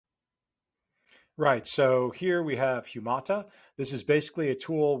Right. So here we have Humata. This is basically a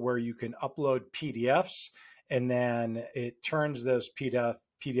tool where you can upload PDFs and then it turns those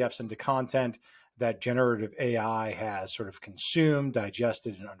PDFs into content that generative AI has sort of consumed,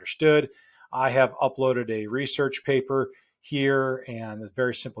 digested, and understood. I have uploaded a research paper here and a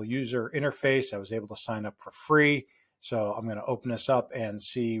very simple user interface. I was able to sign up for free. So I'm going to open this up and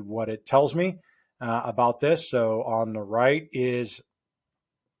see what it tells me about this. So on the right is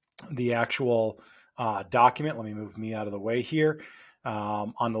the actual document. Let me move me out of the way here.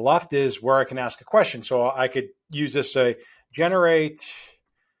 On the left is where I can ask a question. So I could use this, say, generate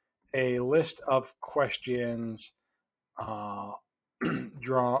a list of questions uh,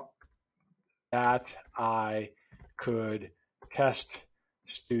 draw that I could test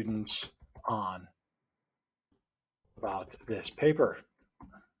students on about this paper,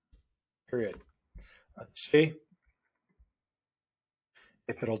 period. Let's see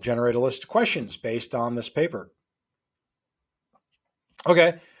if it'll generate a list of questions based on this paper.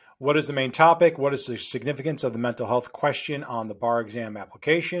 Okay, what is the main topic? What is the significance of the mental health question on the bar exam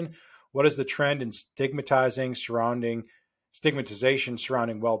application? What is the trend in stigmatization surrounding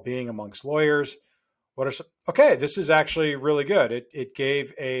well-being amongst lawyers? Okay, this is actually really good. It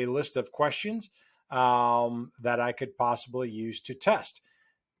gave a list of questions that I could possibly use to test.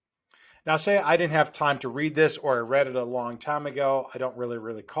 Now, say I didn't have time to read this or I read it a long time ago. I don't really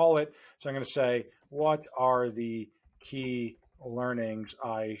recall it. So I'm going to say, what are the key learnings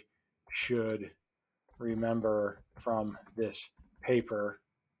I should remember from this paper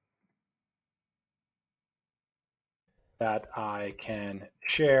that I can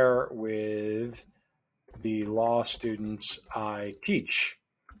share with the law students I teach,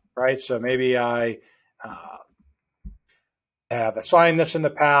 right? So maybe I have assigned this in the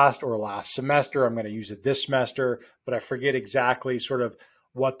past or last semester. I'm going to use it this semester, but I forget exactly sort of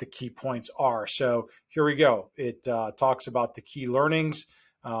what the key points are. So here we go. It talks about the key learnings.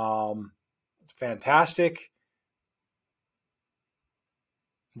 Fantastic.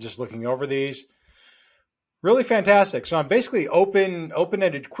 Just looking over these. Really fantastic. So I'm basically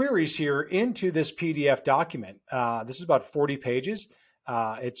open-ended queries here into this PDF document. This is about 40 pages.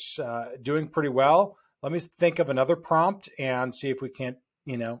 It's doing pretty well. Let me think of another prompt and see if we can't,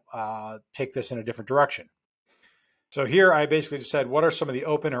 take this in a different direction. So here I basically just said, what are some of the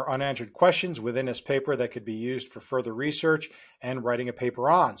open or unanswered questions within this paper that could be used for further research and writing a paper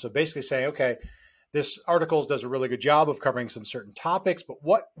on? So basically saying, okay, this article does a really good job of covering some certain topics, but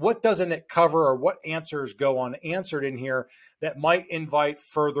what doesn't it cover, or what answers go unanswered in here that might invite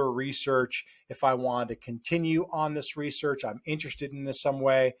further research if I want to continue on this research? I'm interested in this some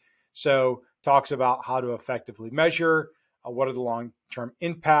way. So talks about how to effectively measure, what are the long-term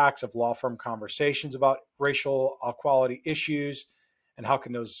impacts of law firm conversations about racial equality issues, and how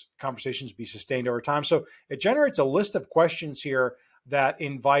can those conversations be sustained over time? So it generates a list of questions here that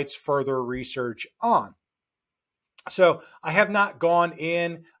invites further research on. So I have not gone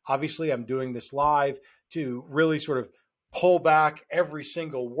in, obviously I'm doing this live, to really sort of pull back every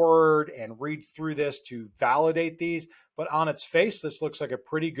single word and read through this to validate these. But on its face, this looks like a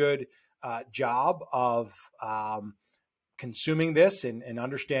pretty good job of consuming this and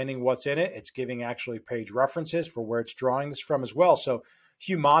understanding what's in it. It's giving actually page references for where it's drawing this from as well. So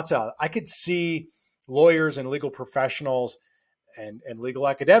Humata, I could see lawyers and legal professionals and legal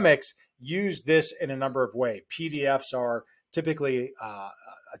academics use this in a number of ways. PDFs are typically a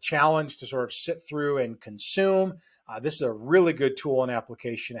challenge to sort of sit through and consume. This is a really good tool and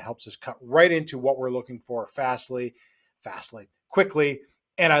application. It helps us cut right into what we're looking for quickly.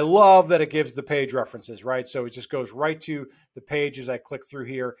 And I love that it gives the page references, right? So it just goes right to the page as I click through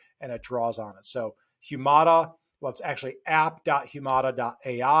here and it draws on it. So Humata, well, it's actually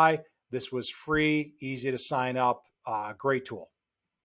app.humata.ai. This was free, easy to sign up, great tool.